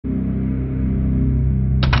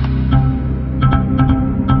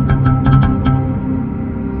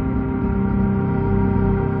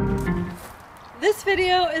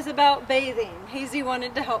video is about bathing. Hazy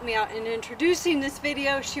wanted to help me out in introducing this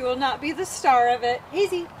video. She will not be the star of it.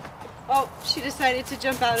 Hazy! Oh, she decided to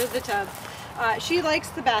jump out of the tub. She likes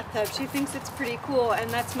the bathtub. She thinks it's pretty cool, and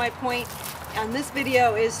that's my point on this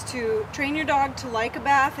video, is to train your dog to like a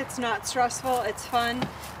bath. It's not stressful, it's fun.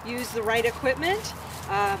 Use the right equipment.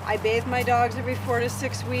 I bathe my dogs every 4 to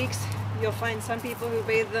 6 weeks. You'll find some people who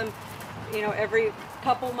bathe them, you know, every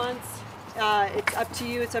couple months. It's up to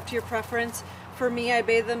you, it's up to your preference. For me, I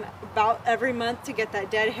bathe them about every month to get that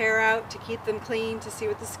dead hair out, to keep them clean, to see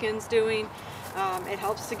what the skin's doing. It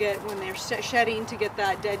helps to get, when they're shedding, to get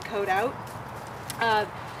that dead coat out.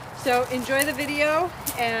 So enjoy the video,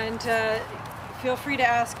 and feel free to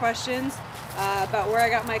ask questions about where I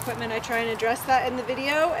got my equipment. I try and address that in the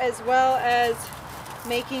video, as well as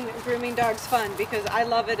making grooming dogs fun, because I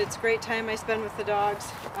love it. It's a great time I spend with the dogs,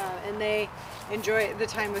 and they enjoy the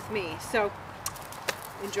time with me. So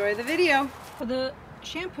enjoy the video. For the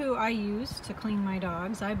shampoo I use to clean my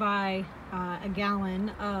dogs, I buy a gallon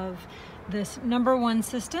of this number one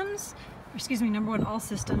All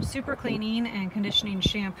Systems Super Cleaning and Conditioning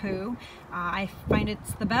Shampoo. I find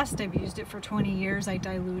it's the best. I've used it for 20 years. I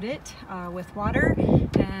dilute it with water,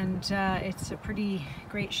 and it's a pretty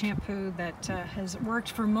great shampoo that has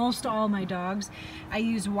worked for most all my dogs. I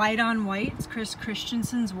use White on White. It's Chris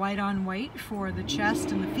Christensen's White on White for the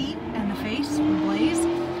chest and the feet and the face for Blaze.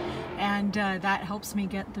 And that helps me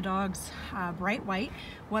get the dogs bright white.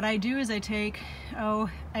 What I do is I take, I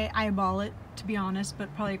eyeball it, to be honest,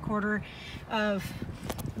 but probably a quarter of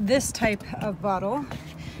this type of bottle,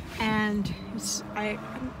 and it's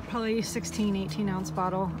probably 16, 18 ounce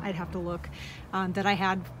bottle, I'd have to look, that I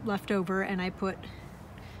had left over, and I put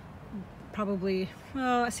probably,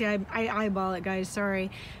 oh, see, I eyeball it, guys, sorry,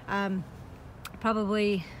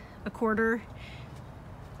 probably a quarter,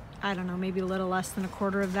 I don't know, maybe a little less than a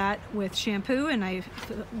quarter of that with shampoo, and I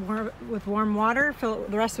with warm water, fill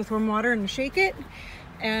the rest with warm water and shake it,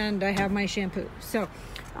 and I have my shampoo. So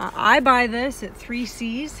I buy this at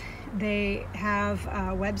 3C's. They have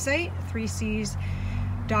a website, 3C's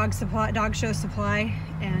Dog Show Supply,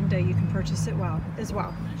 and you can purchase it as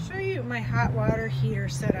well. I'll show you my hot water heater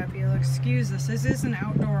setup. You'll excuse this. This is an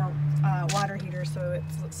outdoor water heater, so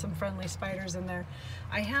it's some friendly spiders in there.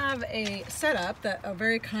 I have a setup that a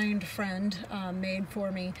very kind friend made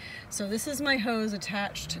for me. So this is my hose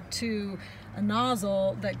attached to a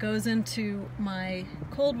nozzle that goes into my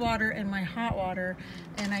cold water and my hot water,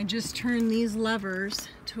 and I just turn these levers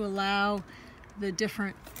to allow the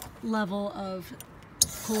different level of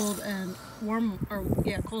cold and warm, or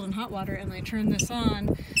yeah, cold and hot water, and I turn this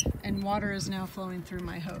on and water is now flowing through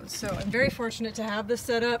my hose. So I'm very fortunate to have this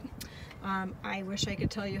set up. I wish I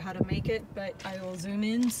could tell you how to make it, but I will zoom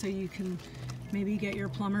in so you can maybe get your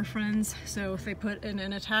plumber friends. So if they put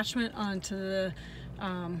an attachment onto the,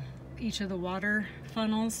 each of the water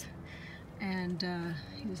funnels, and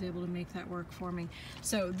he was able to make that work for me.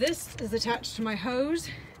 So this is attached to my hose,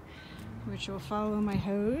 which will follow my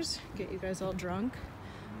hose, get you guys all drunk.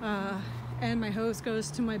 And my hose goes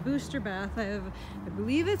to my booster bath. I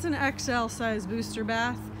believe it's an XL size booster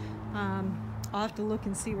bath. I'll have to look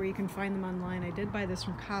and see where you can find them online. I did buy this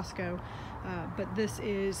from Costco, but this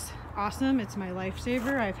is awesome. It's my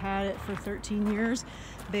lifesaver. I've had it for 13 years.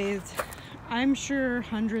 Bathed, I'm sure,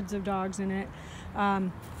 hundreds of dogs in it.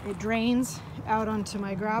 It drains out onto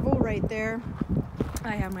my gravel right there.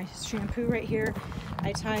 I have my shampoo right here.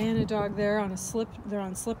 I tie in a dog there on a slip. They're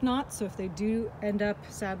on slip knots, so if they do end up,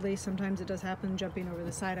 sadly, sometimes it does happen, jumping over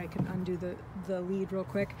the side, I can undo the lead real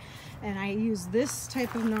quick. And I use this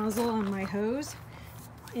type of nozzle on my hose.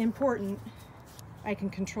 Important, I can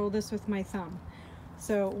control this with my thumb.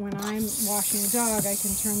 So when I'm washing a dog, I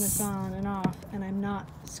can turn this on and off, and I'm not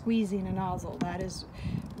squeezing a nozzle. That is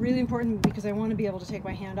really important, because I want to be able to take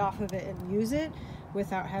my hand off of it and use it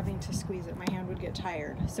without having to squeeze it. My hand would get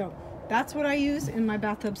tired. So that's what I use in my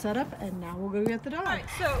bathtub setup, and now we'll go get the dog. All right,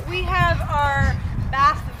 so we have our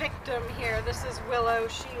bath victim here. This is Willow.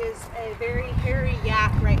 She is a very hairy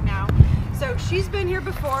yak right now. So she's been here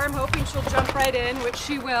before. I'm hoping she'll jump right in, which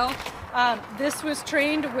she will. This was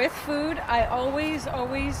trained with food. I always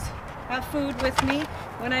have food with me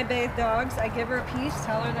when I bathe dogs. I give her a piece,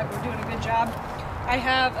 tell her that we're doing a good job. I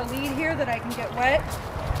have a lead here that I can get wet.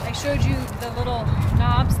 I showed you the little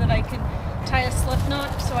knobs that I can tie a slip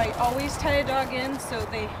knot, so I always tie a dog in so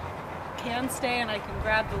they can stay and I can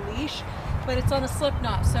grab the leash, but it's on a slip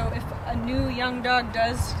knot. So if a new young dog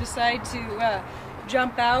does decide to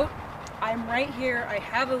jump out, I'm right here, I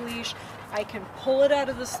have a leash, I can pull it out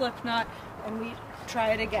of the slip knot and we try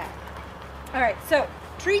it again. All right, so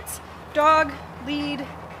treats, dog, lead,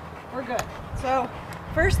 we're good. So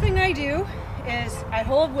first thing I do is I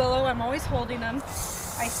hold Willow. I'm always holding him.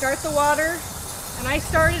 I start the water and I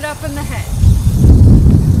start it up in the head.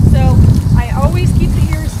 So I always keep the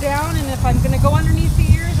ears down, and if I'm going to go underneath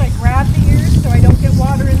the ears, I grab the ears so I don't get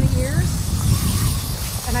water in the ears.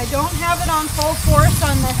 And I don't have it on full force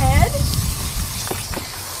on the head.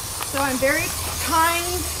 So I'm very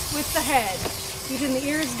kind with the head. Keeping the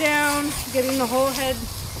ears down, getting the whole head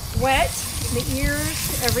wet, the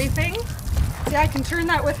ears, everything. See, I can turn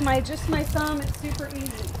that with just my thumb. It's super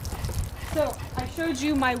easy. So I showed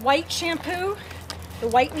you my white shampoo. The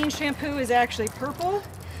whitening shampoo is actually purple.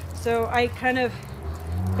 So I kind of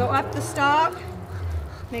go up the stop,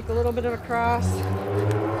 make a little bit of a cross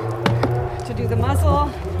to do the muzzle,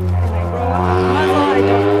 and I roll up the muzzle. I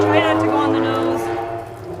don't try not to go on the nose,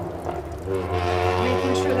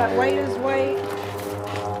 making sure that white is white.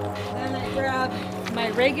 Then I grab my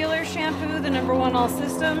regular shampoo, the #1 All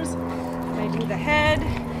Systems. I do the head,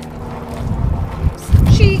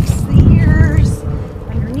 the cheeks, the ears,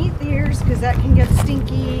 underneath the ears because that can get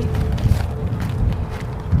stinky.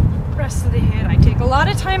 Rest of the head, I take a lot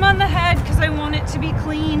of time on the head because I want it to be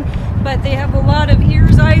clean, but they have a lot of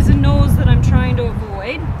ears, eyes, and nose that I'm trying to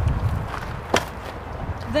avoid.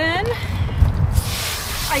 Then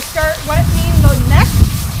I start wetting the neck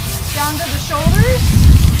down to the shoulders.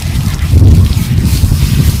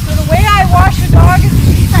 So the way I wash a dog is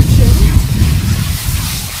in sections.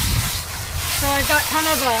 So I've got kind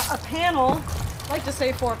of a panel. I like to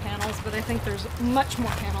say 4 panels, but I think there's much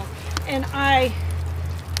more panels. And I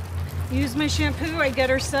use my shampoo, I get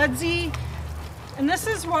her sudsy. And this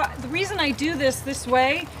is what, the reason I do this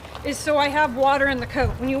way is so I have water in the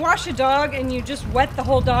coat. When you wash a dog and you just wet the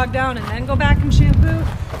whole dog down and then go back and shampoo,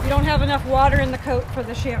 you don't have enough water in the coat for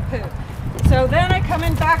the shampoo. So then I come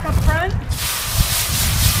in back up front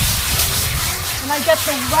and I get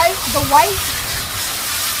the white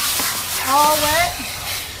all wet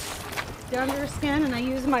down to her skin, and I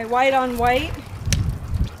use my white on white.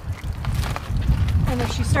 And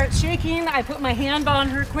if she starts shaking, I put my hand on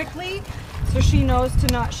her quickly so she knows to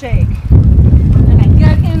not shake. And I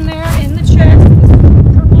get in there in the chest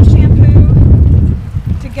with purple shampoo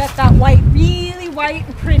to get that white really white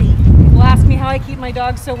and pretty. People ask me how I keep my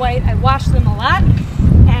dogs so white. I wash them a lot,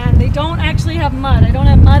 and they don't actually have mud. I don't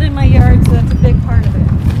have mud in my yard, so that's a big part of it.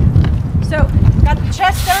 So, got the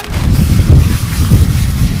chest done.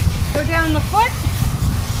 Go down the foot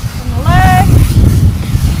and the leg.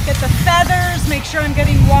 Get the feathers, make sure I'm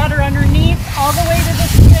getting water underneath all the way to the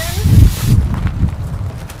skin.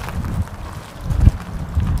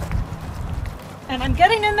 And I'm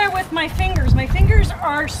getting in there with my fingers. My fingers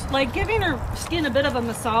are like giving her skin a bit of a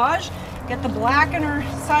massage. Get the black in her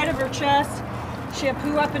side of her chest,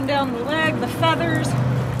 shampoo up and down the leg, the feathers.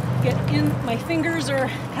 Get in, my fingers are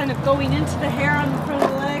kind of going into the hair on the front of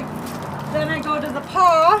the leg. Then I go to the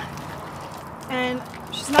paw, and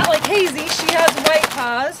she's not like Hazy, she has white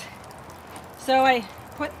paws. So I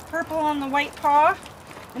put purple on the white paw,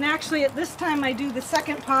 and actually at this time I do the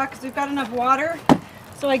second paw because we've got enough water.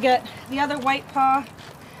 So I get the other white paw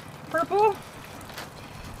purple,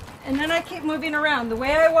 and then I keep moving around. The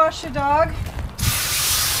way I wash a dog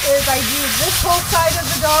is I do this whole side of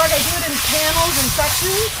the dog, I do it in panels and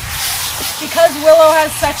sections. Because Willow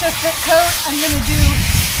has such a thick coat, I'm going to do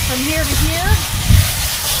from here to here.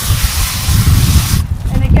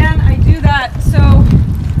 And again, I do that so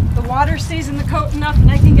the water stays in the coat enough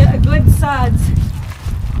and I can get a good suds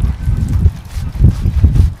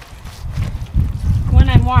when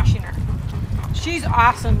I'm washing her. She's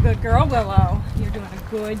awesome. Good girl, Willow. You're doing a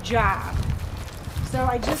good job. So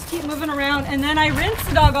I just keep moving around, and then I rinse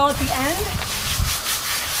the dog all at the end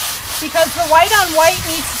because the white on white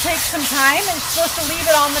needs to take some time, and you're supposed to leave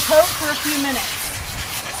it on the coat for a few minutes.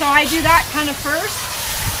 So I do that kind of first.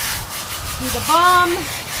 Do the bum,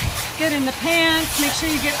 get in the pants, make sure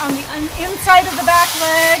you get on the inside of the back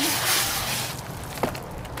leg.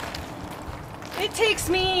 It takes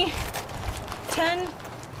me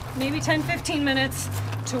 10-15 minutes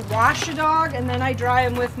to wash a dog, and then I dry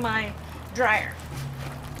him with my dryer.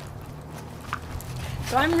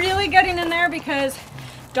 So I'm really getting in there because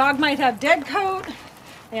dog might have dead coat,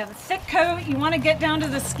 they have a thick coat. You want to get down to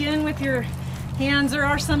the skin with your hands. There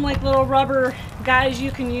are some like little rubber guys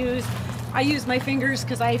you can use. I use my fingers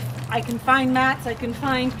because I can find mats, I can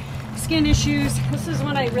find skin issues. This is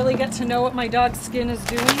when I really get to know what my dog's skin is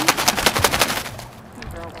doing.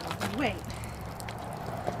 Wait.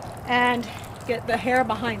 And get the hair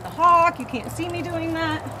behind the hawk. You can't see me doing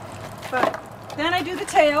that. But then I do the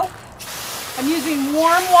tail. I'm using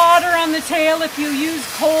warm water on the tail. If you use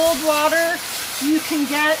cold water, you can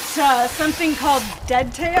get something called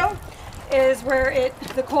dead tail. is where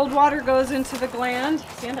the cold water goes into the gland.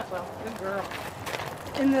 Stand up, Will. Good girl.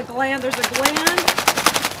 In the gland, there's a gland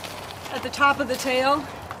at the top of the tail.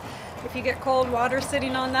 If you get cold water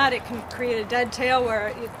sitting on that, it can create a dead tail where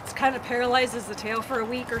it kind of paralyzes the tail for a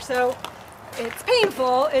week or so. It's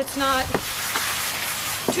painful. It's not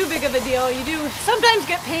too big of a deal. You do sometimes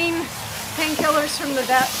get painkillers from the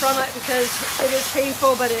vet from it because it is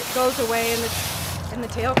painful, but it goes away and the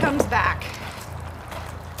tail comes back.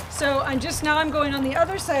 So I'm going on the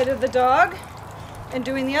other side of the dog and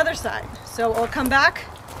doing the other side. So I'll come back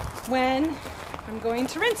when I'm going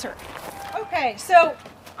to rinse her. Okay, so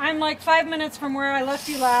I'm like 5 minutes from where I left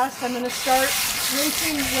you last. I'm going to start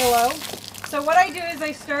rinsing Willow. So what I do is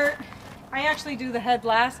I actually do the head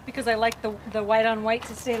last because I like the white on white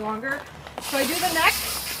to stay longer. So I do the neck.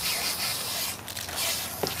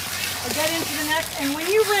 I get into the neck, and when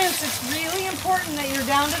you rinse, it's really important that you're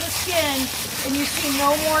down to the skin and you see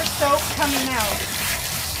no more soap coming out.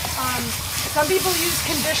 Some people use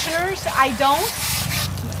conditioners. I don't.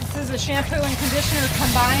 This is a shampoo and conditioner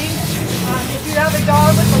combined. If you have a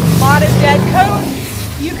dog with a lot of dead coat,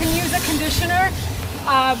 you can use a conditioner,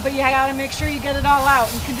 but you gotta make sure you get it all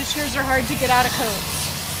out. And conditioners are hard to get out of coat.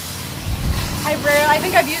 I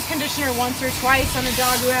think I've used conditioner once or twice on a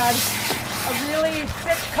dog who had a really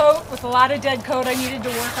thick coat with a lot of dead coat I needed to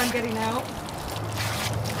work on getting out.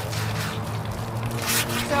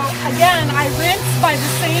 So again, I rinse by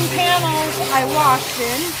the same panels I washed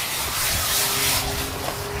in.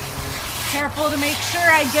 Careful to make sure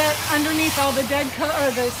I get underneath all the dead coat, or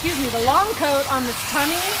the long coat on this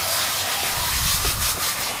tummy.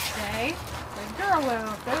 Okay, good girl,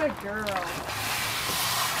 Will. Good girl.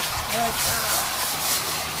 Good girl.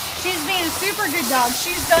 She's being a super good dog.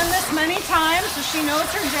 She's done this many times, so she knows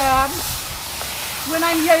her job. When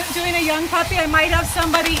I'm doing a young puppy, I might have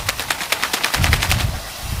somebody,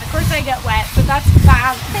 of course I get wet, but that's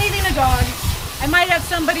bad. Bathing a dog. I might have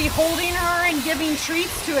somebody holding her and giving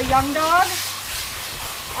treats to a young dog.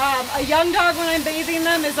 A young dog, when I'm bathing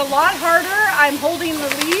them, is a lot harder. I'm holding the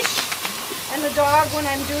leash, and the dog, when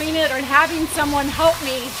I'm doing it, or having someone help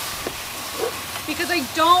me, because I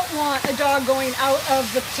don't want a dog going out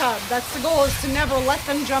of the tub. That's the goal, is to never let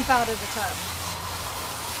them jump out of the tub.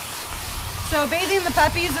 So bathing the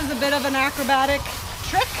puppies is a bit of an acrobatic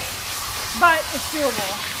trick, but it's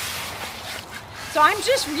doable. So I'm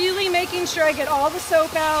just really making sure I get all the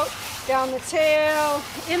soap out, down the tail,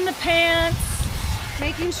 in the pants,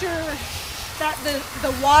 making sure that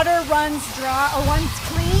the water runs dry, or runs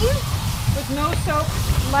clean, with no soap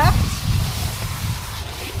left.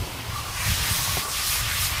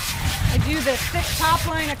 I do the thick top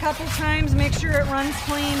line a couple times, make sure it runs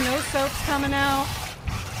clean, no soap's coming out.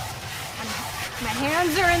 My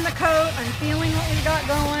hands are in the coat, I'm feeling what we got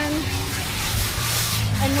going.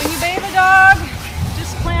 And when you bathe a dog,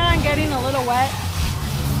 just plan on getting a little wet.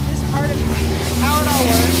 This is part of how it all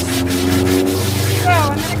works. So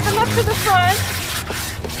I'm going to come up to the front,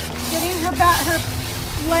 getting her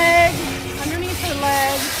leg, underneath her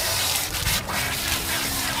leg.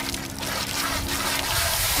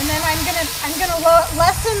 And then I'm gonna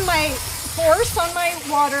lessen my force on my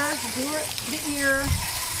water, do the ear.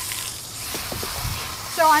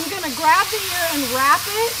 So I'm gonna grab the ear and wrap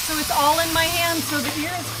it so it's all in my hand, so the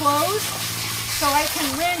ear is closed, so I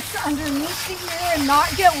can rinse underneath the ear and not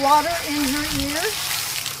get water in her ear.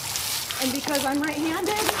 And because I'm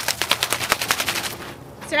right-handed,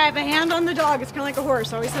 see, I have a hand on the dog. It's kind of like a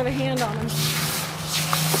horse. I always have a hand on him.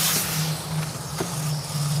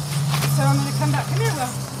 So I'm gonna come back. Come here, Will.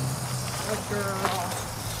 Good girl.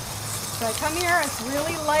 So I come here, it's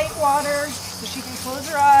really light water, so she can close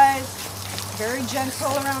her eyes. Very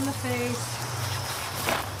gentle around the face.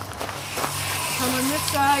 Come on this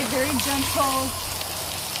side, very gentle.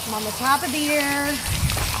 I'm on the top of the ear.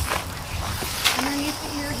 Underneath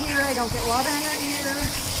the ear here, I don't get water in her ear.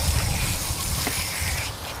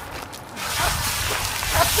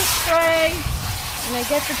 Up the spray, and I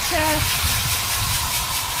get the chest.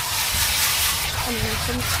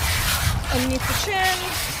 Underneath the chin,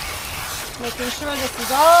 making sure this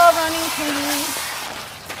is all running clean.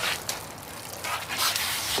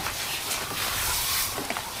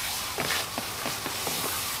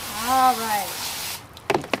 All right,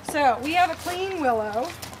 so we have a clean Willow.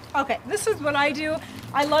 Okay, this is what I do.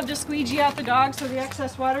 I love to squeegee out the dog, so the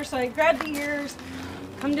excess water. So I grab the ears,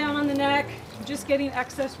 come down on the neck, just getting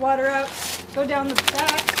excess water out, go down the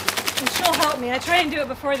back, and she'll help me. I try and do it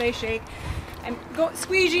before they shake. I'm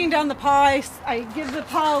squeegeeing down the paw. I give the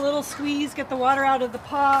paw a little squeeze, get the water out of the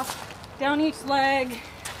paw, down each leg.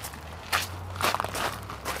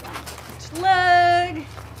 Each leg.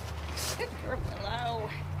 Good girl, Willow.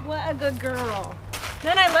 What a good girl.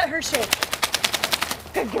 Then I let her shake.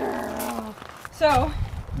 Good girl. So,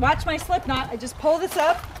 watch my slip knot. I just pull this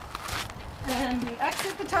up and we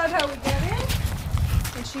exit the tub how we get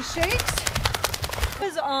in. And she shakes.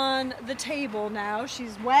 Is on the table now.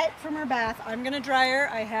 She's wet from her bath. I'm gonna dry her.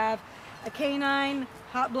 I have a K9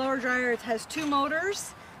 hot blower dryer. It has 2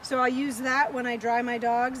 motors. So I use that when I dry my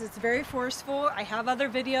dogs. It's very forceful. I have other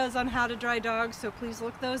videos on how to dry dogs, so please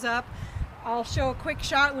look those up. I'll show a quick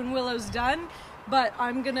shot when Willow's done, but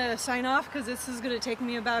I'm gonna sign off because this is gonna take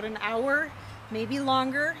me about an hour, maybe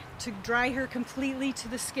longer, to dry her completely to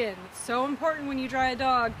the skin. It's so important when you dry a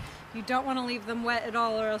dog. You don't want to leave them wet at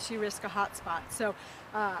all or else you risk a hot spot. So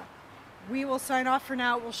we will sign off for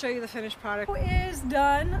now. We'll show you the finished product. It is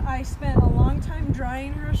done. I spent a long time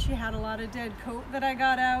drying her. She had a lot of dead coat that I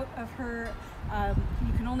got out of her.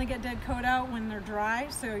 You can only get dead coat out when they're dry,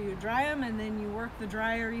 so you dry them and then you work the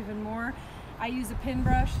dryer even more. I use a pin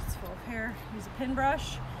brush. It's full of hair. Use a pin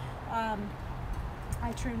brush.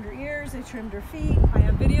 I trimmed her ears. I trimmed her feet. I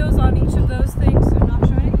have videos on each of those things, so I'm not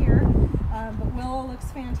showing it here. But Willow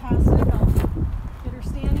looks fantastic. I'll get her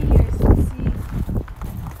standing. You guys can see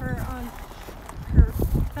her on her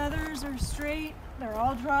feathers are straight. They're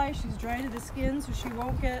all dry. She's dry to the skin, so she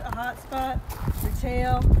won't get a hot spot. Her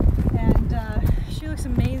tail, and she looks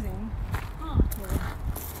amazing.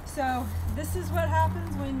 So this is what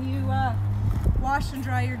happens when you wash and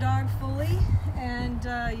dry your dog fully, and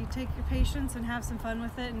you take your patience and have some fun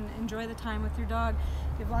with it and enjoy the time with your dog.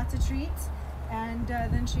 Give lots of treats, and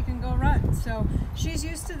then she can go run. So she's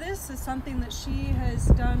used to this. It's something that she has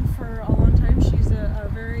done for a long time. She's a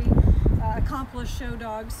very accomplished show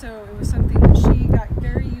dog, so it was something that she got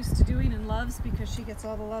very used to doing and loves because she gets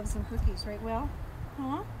all the loves and cookies, right, Will?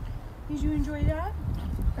 Huh? Did you enjoy that?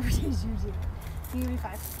 Or did you do? Can you give me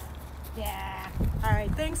 5? Yeah. All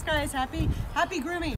right. Thanks, guys. Happy grooming.